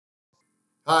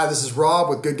Hi, this is Rob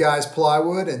with Good Guys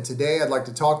Plywood, and today I'd like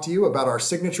to talk to you about our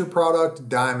signature product,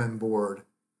 Diamond Board.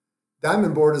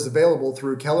 Diamond Board is available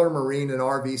through Keller Marine and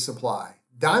RV Supply.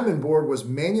 Diamond Board was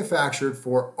manufactured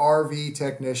for RV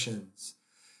technicians.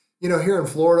 You know, here in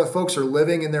Florida, folks are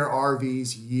living in their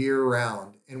RVs year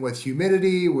round. And with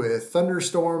humidity, with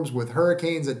thunderstorms, with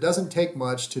hurricanes, it doesn't take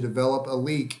much to develop a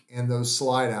leak in those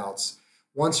slide outs.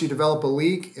 Once you develop a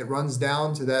leak, it runs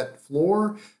down to that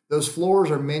floor. Those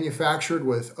floors are manufactured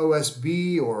with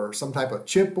OSB or some type of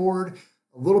chipboard.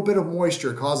 A little bit of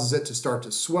moisture causes it to start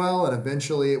to swell and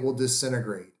eventually it will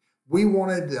disintegrate. We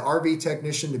wanted the RV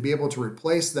technician to be able to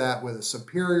replace that with a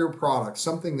superior product,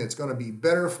 something that's going to be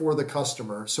better for the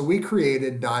customer. So we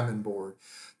created Diamond Board.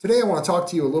 Today I want to talk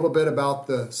to you a little bit about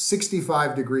the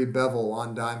 65-degree bevel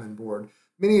on Diamond Board.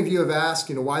 Many of you have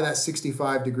asked, why that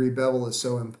 65-degree bevel is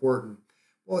so important.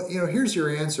 Well, here's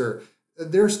your answer.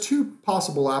 There's two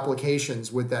possible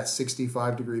applications with that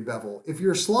 65-degree bevel. If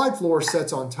your slide floor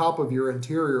sets on top of your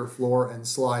interior floor and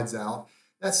slides out,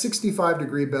 that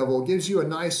 65-degree bevel gives you a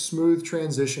nice smooth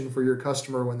transition for your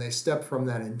customer when they step from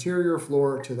that interior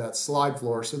floor to that slide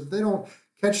floor so that they don't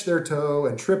catch their toe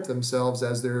and trip themselves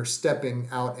as they're stepping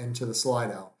out into the slide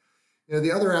out.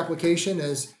 The other application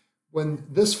is when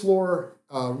this floor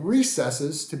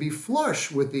recesses to be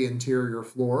flush with the interior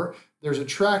floor, there's a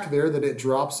track there that it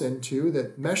drops into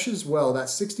that meshes well. That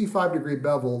 65-degree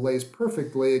bevel lays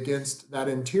perfectly against that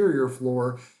interior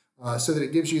floor so that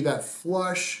it gives you that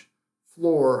flush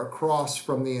floor across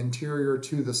from the interior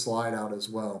to the slide out as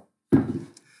well.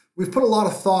 We've put a lot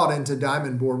of thought into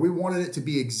Diamond Board. We wanted it to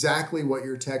be exactly what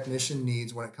your technician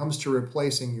needs when it comes to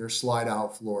replacing your slide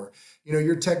out floor.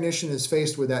 Your technician is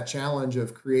faced with that challenge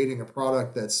of creating a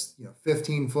product that's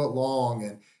 15 foot long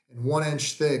and 1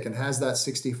 inch thick and has that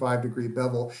 65-degree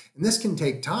bevel. And this can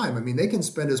take time. I mean, they can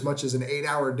spend as much as an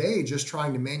 8-hour day just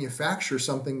trying to manufacture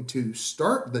something to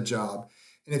start the job.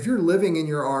 And if you're living in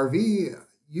your RV,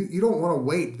 you don't want to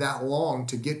wait that long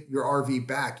to get your RV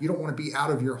back. You don't want to be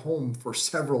out of your home for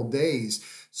several days.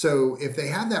 So if they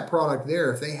have that product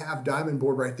there, if they have Diamond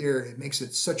Board right there, it makes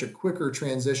it such a quicker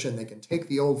transition. They can take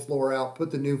the old floor out,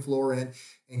 put the new floor in,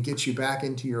 and get you back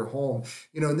into your home.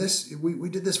 And we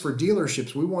did this for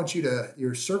dealerships. We want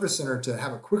your service center to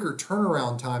have a quicker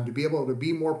turnaround time, to be able to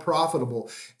be more profitable,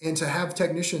 and to have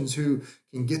technicians who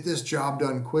can get this job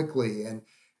done quickly. And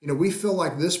we feel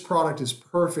like this product is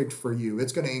perfect for you.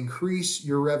 It's going to increase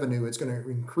your revenue. It's going to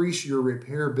increase your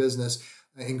repair business,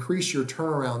 increase your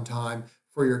turnaround time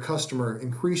for your customer,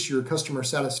 increase your customer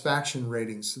satisfaction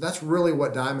ratings. So that's really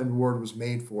what Diamond Board was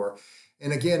made for.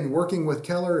 And again, working with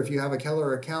Keller, if you have a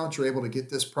Keller account, you're able to get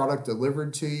this product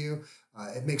delivered to you.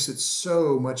 It makes it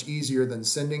so much easier than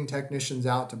sending technicians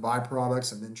out to buy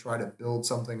products and then try to build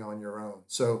something on your own.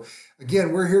 So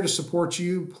again, we're here to support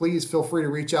you. Please feel free to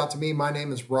reach out to me. My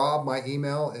name is Rob. My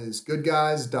email is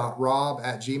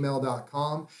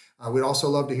goodguys.rob@gmail.com. We'd also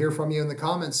love to hear from you in the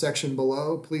comments section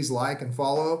below. Please like and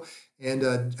follow. And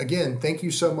again, thank you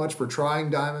so much for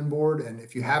trying Diamond Board. And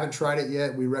if you haven't tried it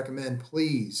yet, we recommend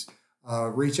please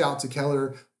reach out to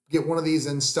Keller. Get one of these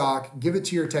in stock, give it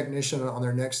to your technician on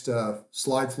their next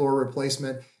slide floor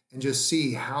replacement, and just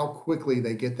see how quickly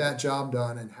they get that job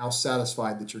done and how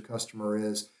satisfied that your customer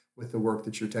is with the work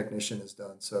that your technician has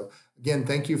done. So again,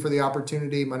 thank you for the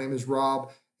opportunity. My name is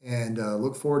Rob, and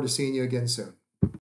look forward to seeing you again soon.